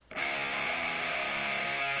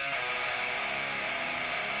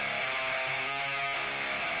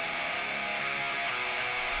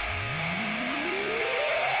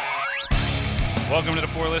Welcome to the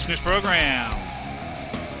Four Listeners Program.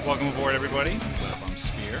 Welcome aboard, everybody. What up, I'm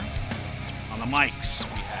Spear. On the mics,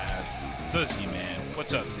 we have the Z-Man.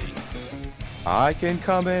 What's up, Z? I can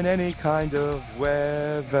come in any kind of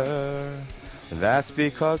weather. That's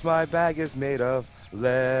because my bag is made of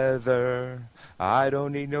leather. I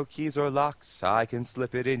don't need no keys or locks. I can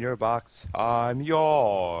slip it in your box. I'm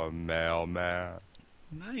your mailman.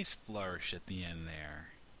 Nice flourish at the end there.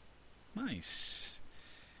 Nice.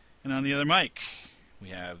 And on the other mic, we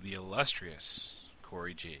have the illustrious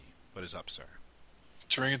Corey G. What is up, sir?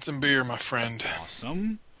 Drinking some beer, my friend.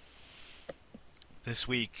 Awesome. This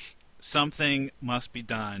week, something must be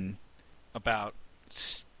done about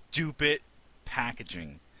stupid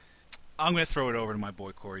packaging. I'm going to throw it over to my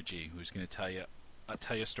boy Corey G, who's going to tell you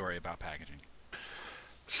a story about packaging.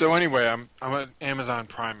 So anyway, I'm an Amazon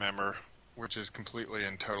Prime member, which is completely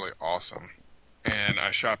and totally awesome. And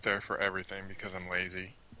I shop there for everything because I'm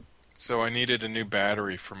lazy. So I needed a new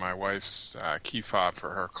battery for my wife's key fob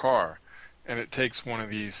for her car. And it takes one of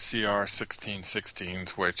these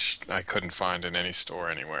CR1616s, which I couldn't find in any store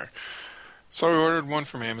anywhere. So I ordered one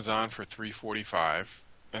from Amazon for $3.45.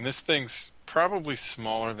 And this thing's probably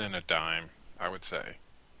smaller than a dime, I would say.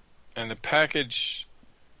 And the package,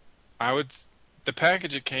 the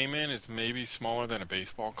package it came in is maybe smaller than a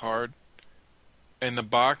baseball card. And the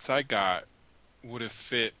box I got would have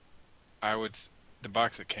fit, the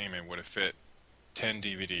box it came in would have fit 10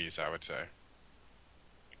 DVDs, I would say.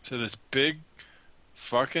 So this big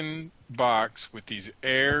fucking box with these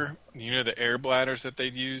the air bladders that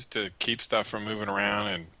they'd use to keep stuff from moving around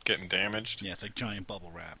and getting damaged? Yeah, it's like giant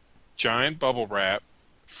bubble wrap. Giant bubble wrap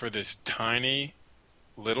for this tiny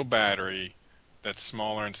little battery that's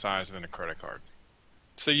smaller in size than a credit card.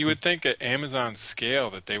 So you would think at Amazon's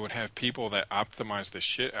scale that they would have people that optimize the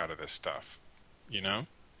shit out of this stuff, you know?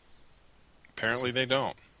 Apparently they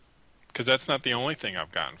don't. Because that's not the only thing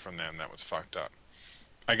I've gotten from them that was fucked up.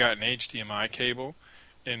 I got an HDMI cable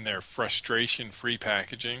in their frustration-free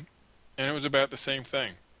packaging, and it was about the same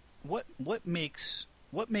thing. What makes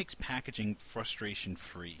packaging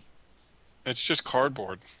frustration-free? It's just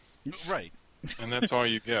cardboard. Right. And that's all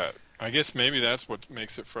you get. I guess maybe that's what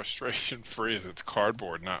makes it frustration-free is it's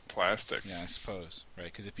cardboard, not plastic. Yeah, I suppose. Right,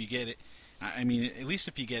 because if you get it, I mean, at least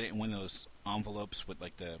if you get it in one of those envelopes with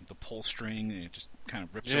like the pull string, and it just kind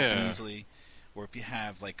of rips open easily. Or if you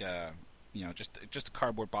have like a, just a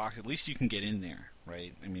cardboard box, at least you can get in there,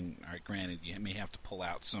 right? I mean, all right, granted, you may have to pull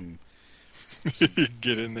out some.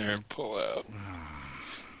 Get in there and pull out.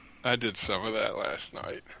 I did some of that last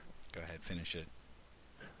night. Go ahead, finish it.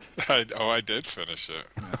 I did finish it.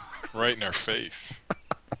 Right in her face.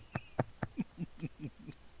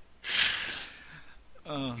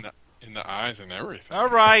 In the eyes and everything. All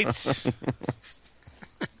right. A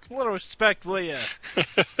little respect, will ya?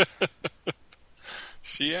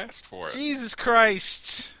 She asked for it. Jesus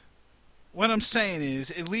Christ. What I'm saying is,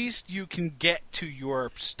 at least you can get to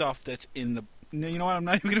your stuff that's in the... You know what? I'm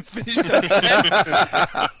not even going to finish that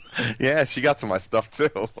sentence. Yeah, she got to my stuff too.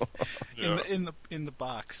 In the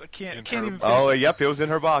box. I can't even finish. Oh, yep, it was in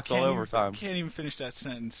her box all over time. Can't even finish that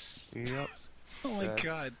sentence. Yep. Oh my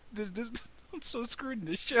God. I'm so screwed in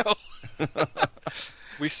this show.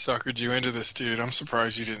 We suckered you into this, dude. I'm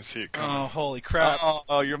surprised you didn't see it coming. Oh, holy crap.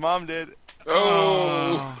 Oh, your mom did.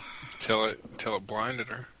 Oh. Till it blinded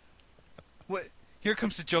her. What? Here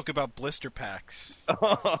comes the joke about blister packs.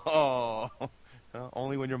 Oh. Well,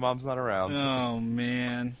 only when your mom's not around. Oh,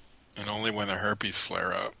 man. And only when the herpes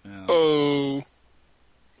flare up. Oh.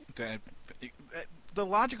 Okay. The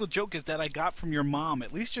logical joke is that I got from your mom.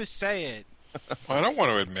 At least just say it. Well, I don't want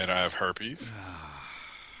to admit I have herpes.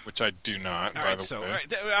 Which I do not, by the way.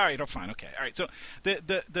 All right, fine, okay. All right, so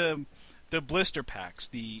the blister packs,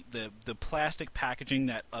 the plastic packaging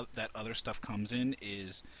that other stuff comes in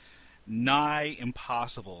is nigh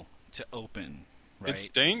impossible to open. Right? It's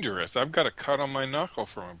dangerous. I've got a cut on my knuckle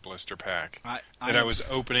from a blister pack I was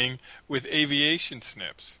opening with aviation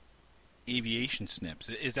snips. Aviation snips.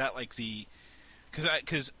 Is that like the...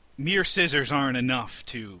 Because mere scissors aren't enough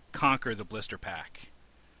to conquer the blister pack.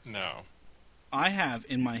 No. I have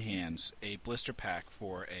in my hands a blister pack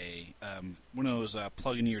for one of those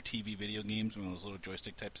plug into your TV video games, one of those little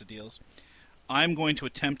joystick types of deals. I'm going to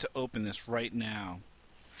attempt to open this right now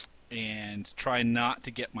and try not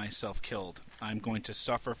to get myself killed. I'm going to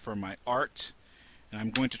suffer for my art, and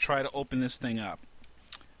I'm going to try to open this thing up.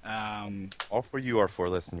 All for you, our four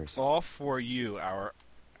listeners. All for you, our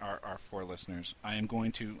four listeners. I'm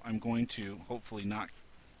going to hopefully not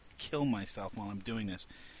kill myself while I'm doing this.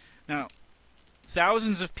 Now,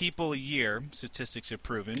 thousands of people a year, statistics have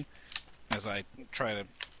proven, as I try to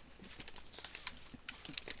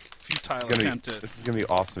futile attempt to... This is gonna be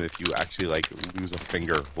awesome if you actually like lose a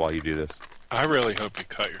finger while you do this. I really hope you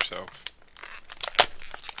cut yourself.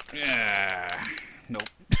 Yeah. Nope.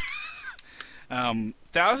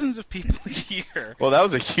 Thousands of people a year. Well, that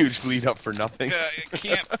was a huge lead up for nothing. I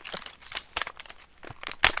can't.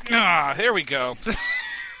 There we go.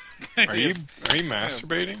 Are you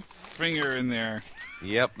masturbating? Finger in there.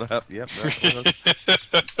 Yep.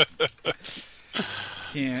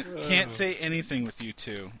 Can't say anything with you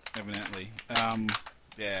two, evidently.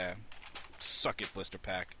 Yeah. Suck it, blister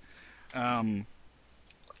pack.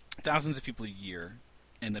 Thousands of people a year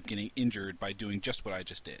end up getting injured by doing just what I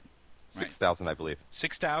just did. 6,000, I believe.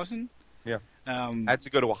 6,000? Yeah. I had to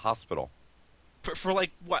go to a hospital. For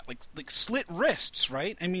like what? Like slit wrists,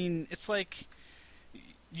 right? I mean, it's like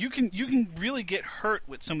you can really get hurt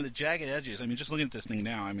with some of the jagged edges. I mean, just looking at this thing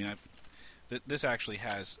now, I mean, this actually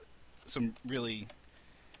has some really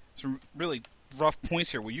rough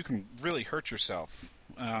points here where you can really hurt yourself.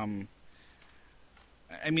 I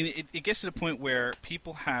mean, it gets to the point where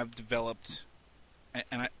people have developed,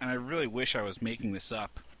 and I really wish I was making this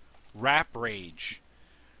up, rap rage.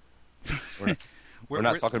 We're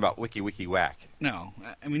not talking about wiki whack. No,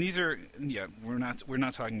 I mean these are we're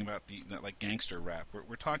not talking about the like gangster rap.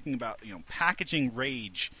 We're talking about packaging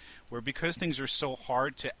rage, where because things are so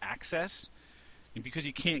hard to access, and because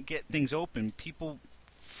you can't get things open, people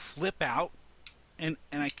flip out, and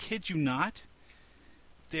I kid you not,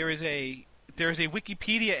 there is a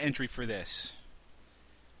Wikipedia entry for this.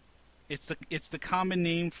 It's the common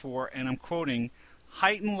name for, and I'm quoting,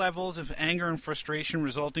 heightened levels of anger and frustration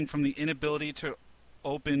resulting from the inability to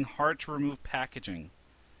open hard-to-remove packaging.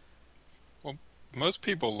 Well, most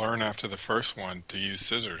people learn after the first one to use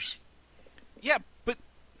scissors. Yeah, but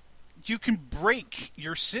you can break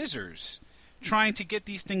your scissors trying to get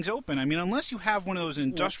these things open. I mean, unless you have one of those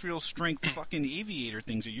industrial-strength fucking aviator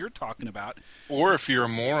things that you're talking about. Or if you're a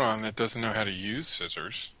moron that doesn't know how to use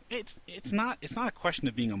scissors. It's not a question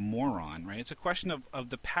of being a moron, right? It's a question of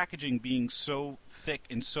the packaging being so thick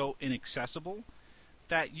and so inaccessible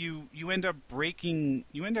that you end up breaking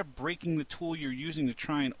the tool you're using to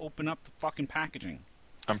try and open up the fucking packaging.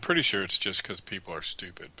 I'm pretty sure it's just because people are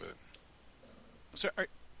stupid, but... So are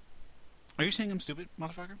you saying I'm stupid,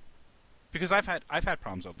 motherfucker? Because I've had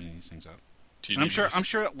problems opening these things up. I'm sure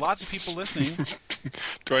lots of people listening...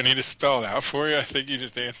 Do I need to spell it out for you? I think you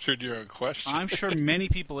just answered your own question. I'm sure many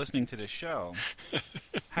people listening to this show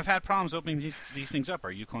have had problems opening these things up.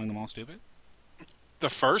 Are you calling them all stupid? The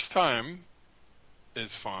first time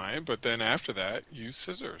is fine, but then after that, use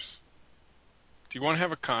scissors. Do you want to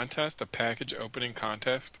have a contest, a package opening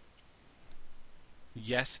contest?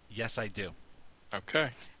 Yes, I do.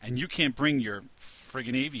 Okay. And you can't bring your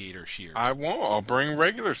friggin' aviator shears. I won't. I'll bring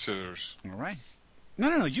regular scissors. All right.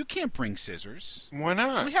 No, you can't bring scissors. Why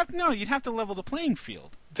not? You'd have to level the playing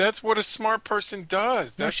field. That's what a smart person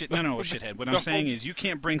does. Shithead. What I'm saying is you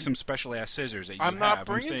can't bring some special-ass scissors that you have. I'm not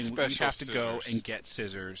bringing I'm saying special you have to scissors. go and get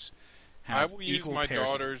scissors. I will use my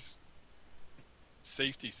daughter's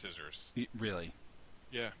safety scissors. Really?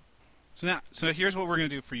 Yeah. So here's what we're going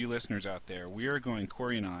to do for you listeners out there.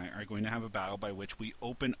 Corey and I are going to have a battle by which we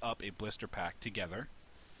open up a blister pack together.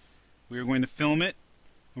 We are going to film it,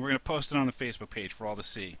 and we're going to post it on the Facebook page for all to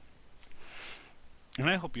see.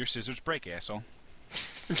 And I hope your scissors break, asshole.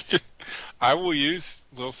 I will use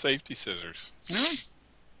little safety scissors. No.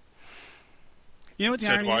 You know what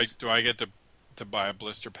the irony is? Do I get to buy a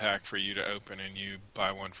blister pack for you to open, and you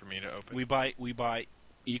buy one for me to open? We buy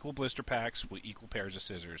equal blister packs with equal pairs of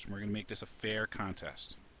scissors. We're going to make this a fair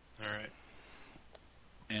contest. All right.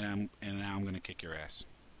 And now I'm going to kick your ass.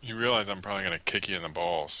 You realize I'm probably going to kick you in the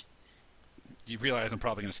balls. You realize I'm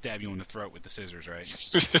probably going to stab you in the throat with the scissors, right?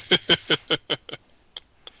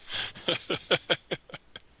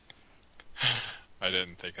 I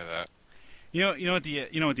didn't think of that. You know what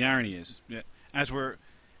the irony is? As we're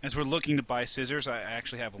looking to buy scissors, I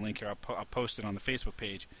actually have a link here. I'll post it on the Facebook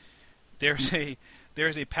page. There's a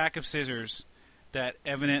pack of scissors that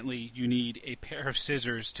evidently you need a pair of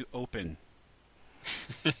scissors to open.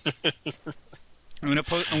 I'm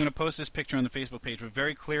gonna post this picture on the Facebook page, but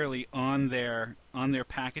very clearly on their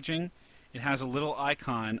packaging, it has a little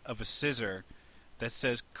icon of a scissor that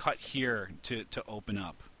says "cut here" to open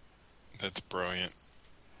up. That's brilliant.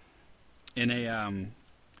 In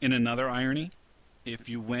another irony, if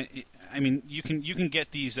you went, I mean, you can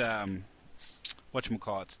get these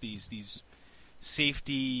whatchamacallits, these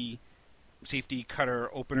safety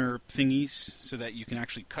cutter opener thingies so that you can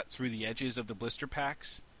actually cut through the edges of the blister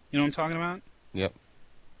packs. You know what I'm talking about? Yep.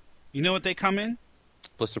 You know what they come in?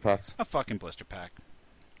 Blister packs. A fucking blister pack.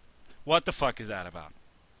 What the fuck is that about?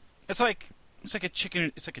 It's like It's like a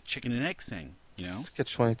chicken. It's like a chicken and egg thing. You know. Let's get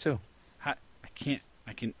 22.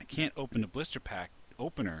 I can't open the blister pack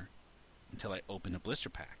opener until I open the blister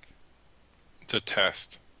pack. It's a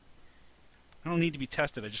test. I don't need to be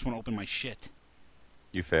tested. I just want to open my shit.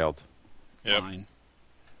 You failed. Yep.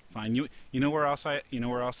 Fine. You know where else I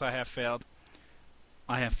have failed?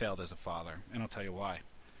 I have failed as a father, and I'll tell you why.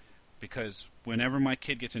 Because whenever my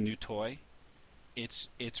kid gets a new toy, it's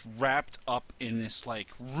wrapped up in this like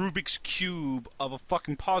Rubik's cube of a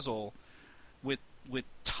fucking puzzle with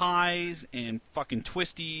ties and fucking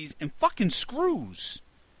twisties and fucking screws.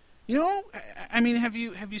 You know? I mean, have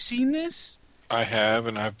you seen this? I have,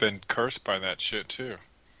 and I've been cursed by that shit too.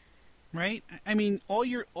 Right? I mean, all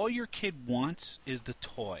your kid wants is the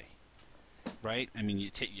toy. Right? I mean,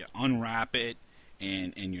 you unwrap it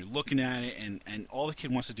and you're looking at it and all the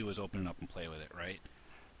kid wants to do is open it up and play with it, right?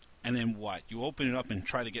 And then what? You open it up and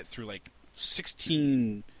try to get through like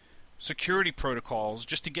 16 security protocols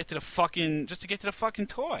just to get to the fucking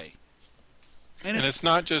toy. And it's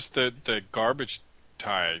not just the garbage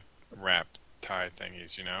wrap tie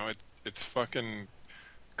thingies, you know. It's fucking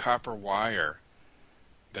copper wire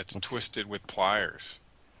that's twisted with pliers.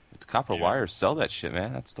 It's copper wire. Sell that shit,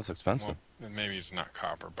 man. That stuff's expensive. Well, maybe it's not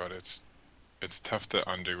copper, but it's tough to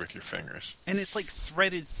undo with your fingers. And it's like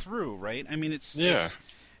threaded through, right? I mean, it's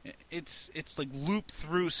like looped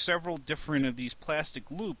through several different of these plastic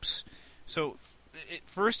loops. So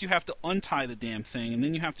first you have to untie the damn thing, and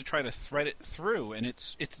then you have to try to thread it through, and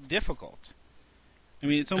it's difficult. I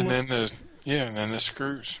mean, it's almost... And then the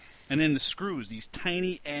screws. And then the screws, these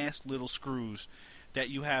tiny ass little screws that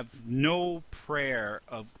you have no prayer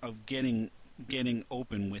of getting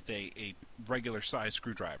open with a regular size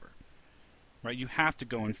screwdriver. Right? You have to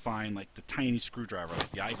go and find like the tiny screwdriver, like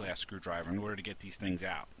the eyeglass screwdriver, in order to get these things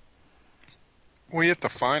out. Well, you have to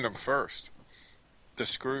find them first. The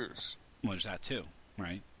screws. Well, there's that too,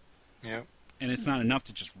 right? Yep. And it's not enough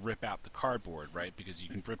to just rip out the cardboard, right? Because you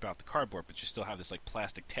can rip out the cardboard, but you still have this like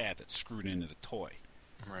plastic tab that's screwed into the toy.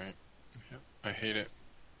 Right. Yep. I hate it.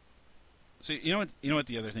 So you know what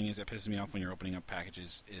the other thing is that pisses me off when you're opening up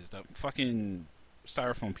packages is the fucking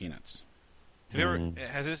styrofoam peanuts. Have you ever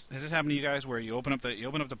has this happened to you guys where you open up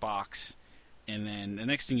the box, and then the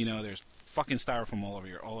next thing you know, there's fucking styrofoam all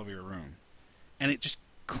over your room, and it just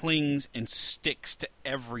clings and sticks to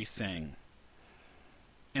everything.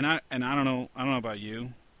 And I don't know about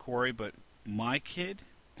you, Corey, but my kid,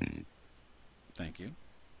 thank you,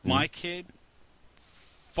 my kid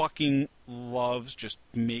fucking loves just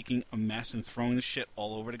making a mess and throwing the shit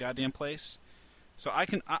all over the goddamn place. So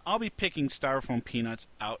I'll be picking styrofoam peanuts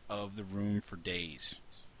out of the room for days.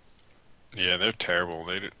 Yeah, they're terrible.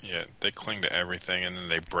 They cling to everything, and then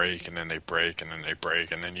they break, and then they break, and then they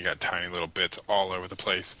break, and then you got tiny little bits all over the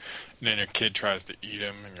place. And then your kid tries to eat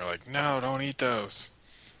them, and you're like, no, don't eat those.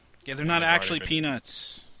 Yeah, they're not actually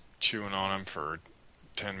peanuts. Chewing on them for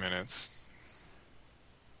 10 minutes.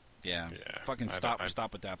 Yeah. Fucking stop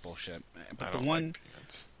with that bullshit. But the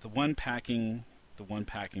one packing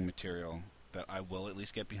material that I will at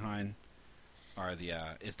least get behind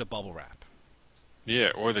is the bubble wrap.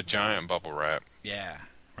 Yeah, or the giant bubble wrap. Yeah,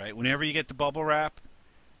 right. Whenever you get the bubble wrap,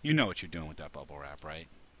 you know what you're doing with that bubble wrap, right?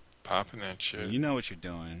 Popping that shit. You know what you're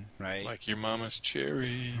doing, right? Like your mama's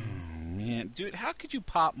cherry. Oh, man, dude, how could you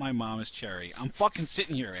pop my mama's cherry? I'm fucking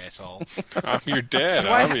sitting here, asshole. I'm your dad,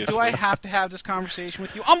 obviously. Do I have to have this conversation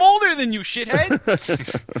with you? I'm older than you,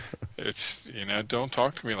 shithead. It's don't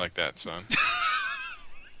talk to me like that, son.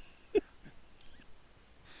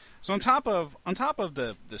 So on top of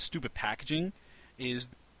the stupid packaging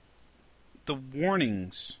is the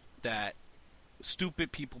warnings that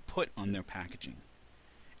stupid people put on their packaging.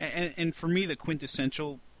 And for me, the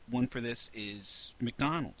quintessential one for this is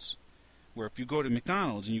McDonald's, where if you go to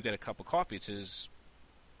McDonald's and you get a cup of coffee, it says,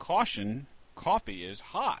 "Caution, coffee is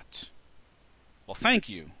hot." Well, thank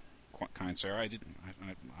you, kind sir.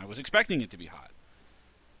 I was expecting it to be hot.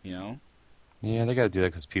 You know. Yeah, they got to do that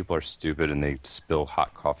because people are stupid and they spill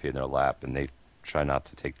hot coffee in their lap, and they try not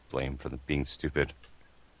to take blame for being stupid.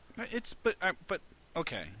 But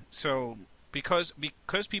okay. So because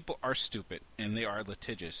people are stupid and they are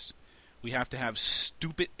litigious, we have to have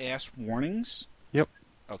stupid ass warnings. Yep.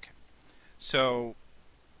 Okay. So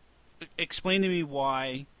explain to me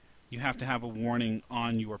why you have to have a warning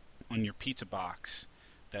on your pizza box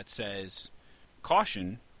that says,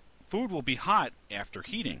 "Caution, food will be hot after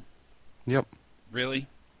heating." Yep. Really?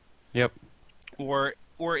 Yep. Or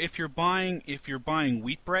if you're buying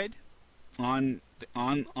wheat bread, on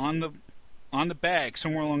the bag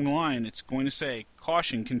somewhere along the line, it's going to say,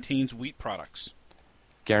 "Caution, contains wheat products."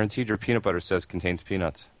 Guaranteed your peanut butter says contains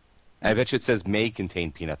peanuts. I bet you it says may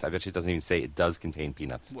contain peanuts. I bet you it doesn't even say it does contain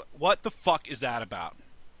peanuts. What the fuck is that about?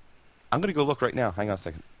 I'm going to go look right now. Hang on a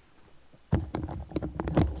second.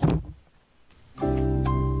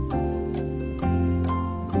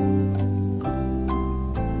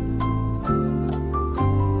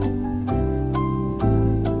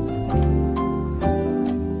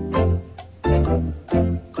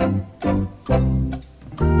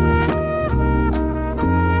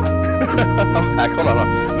 I'm back. Hold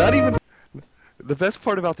on. Not even... The best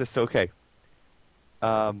part about this, okay.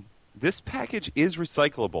 This package is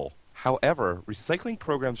recyclable. However, recycling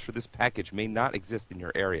programs for this package may not exist in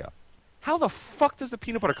your area. How the fuck does the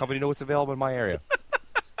peanut butter company know what's available in my area?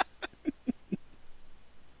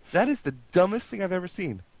 That is the dumbest thing I've ever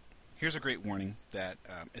seen. Here's a great warning that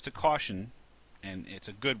it's a caution, and it's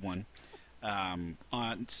a good one.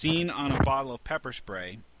 Seen on a bottle of pepper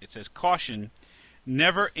spray, it says, caution,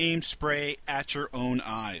 never aim spray at your own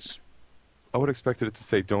eyes. I would have expected it to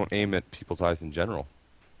say don't aim at people's eyes in general.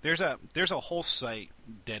 There's a whole site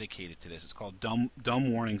dedicated to this. It's called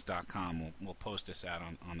dumbwarnings.com. We'll post this out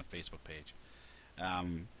on the Facebook page.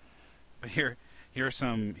 But here are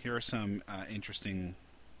some interesting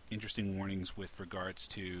warnings with regards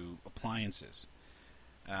to appliances.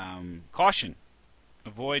 Caution: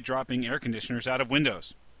 avoid dropping air conditioners out of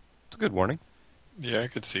windows. It's a good warning. Yeah, I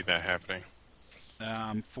could see that happening.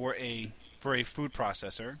 For a food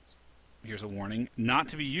processor, here's a warning: not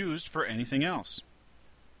to be used for anything else.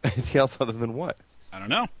 Anything else other than what? I don't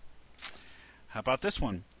know. How about this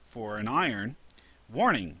one? For an iron,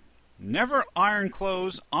 warning: never iron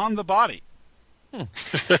clothes on the body.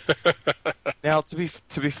 Now, to be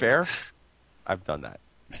fair, I've done that.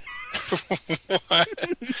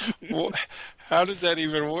 What? How does that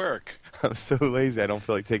even work? I'm so lazy. I don't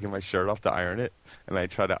feel like taking my shirt off to iron it, and I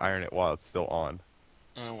try to iron it while it's still on.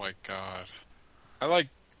 Oh my god! I like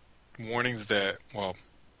warnings that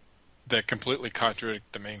completely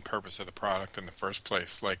contradict the main purpose of the product in the first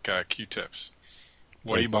place, like Q-tips.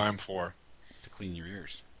 What do you buy them for? To clean your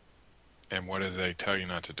ears. And what do they tell you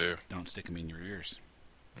not to do? Don't stick them in your ears.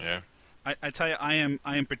 Yeah. I tell you, I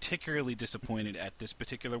am particularly disappointed at this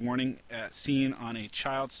particular warning seen on a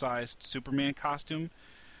child-sized Superman costume.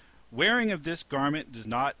 Wearing of this garment does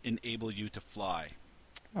not enable you to fly.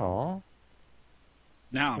 Aww.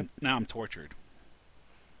 Now I'm tortured.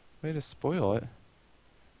 Way to spoil it.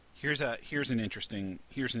 Here's an interesting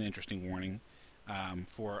warning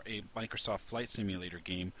for a Microsoft Flight Simulator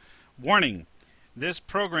game. Warning: this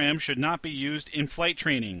program should not be used in flight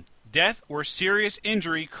training. Death or serious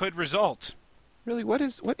injury could result. Really, what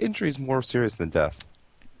injury is more serious than death?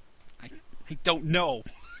 I don't know.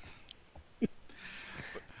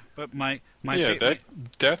 but my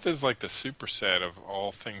death is like the superset of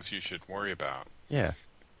all things you should worry about. Yeah.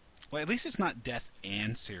 Well, at least it's not death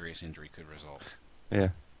and serious injury could result. Yeah.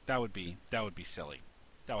 That would be silly.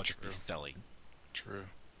 That would just be silly. True.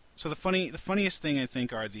 So the funniest thing I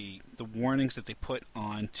think are the warnings that they put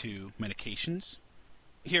onto medications.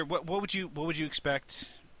 Here, what would you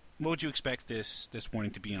expect? What would you expect this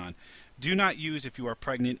warning to be on? Do not use if you are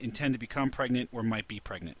pregnant, intend to become pregnant, or might be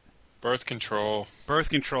pregnant. Birth control. Birth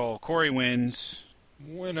control. Corey wins.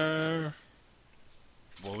 Winner.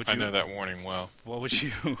 I know that warning well. What would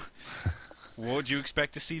you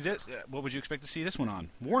expect to see this? What would you expect to see this one on?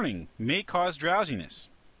 Warning: may cause drowsiness.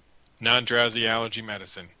 Non-drowsy allergy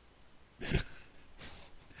medicine.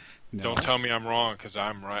 No. Don't tell me I'm wrong, because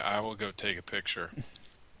I'm right. I will go take a picture.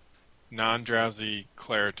 Non-drowsy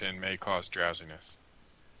Claritin may cause drowsiness.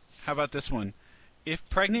 How about this one? If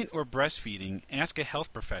pregnant or breastfeeding, ask a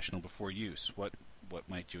health professional before use. What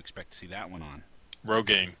might you expect to see that one on?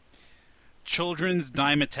 Rogaine. Children's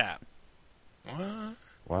Dimetapp. What?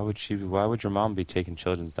 Why would your mom be taking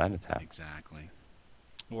children's Dimetapp? Exactly.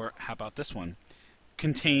 Or how about this one?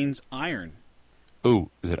 Contains iron. Ooh,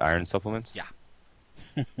 is it iron supplements? Yeah.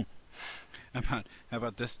 How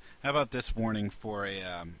about this warning for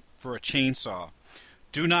a chainsaw?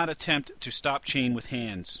 Do not attempt to stop chain with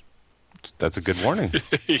hands. That's a good warning.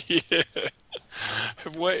 Yeah.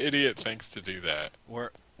 What idiot thinks to do that?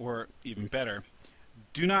 Or even better,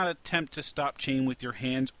 do not attempt to stop chain with your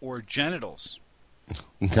hands or genitals.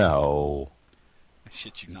 No. I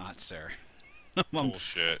shit you not, sir.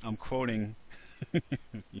 Bullshit. I'm quoting.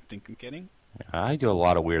 You think I'm kidding? I do a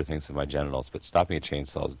lot of weird things with my genitals, but stopping a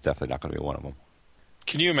chainsaw is definitely not going to be one of them.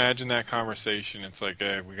 Can you imagine that conversation? It's like,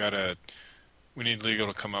 hey, we need legal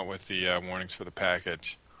to come up with the warnings for the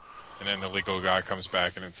package. And then the legal guy comes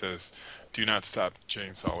back and it says, do not stop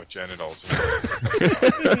chainsaw with genitals.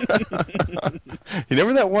 You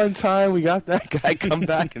remember that one time we got that guy come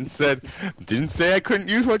back and said, didn't say I couldn't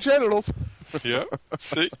use my genitals? Yep.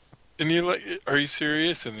 See? And you're like, are you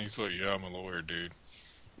serious? And he's like, yeah, I'm a lawyer, dude.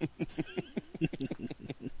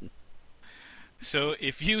 So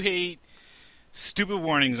if you hate stupid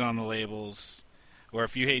warnings on the labels, or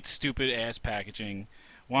if you hate stupid ass packaging,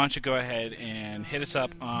 why don't you go ahead and hit us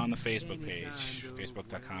up on the Facebook page,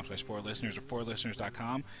 facebook.com/4listeners or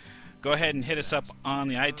 4listeners.com. Go ahead and hit us up on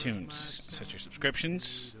the iTunes. Set your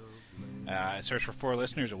subscriptions. Search for 4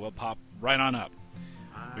 Listeners. It will pop right on up.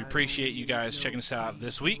 We appreciate you guys checking us out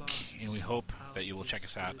this week, and we hope that you will check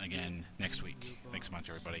us out again next week. Thanks so much,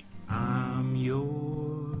 everybody. I'm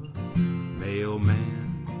your mailman.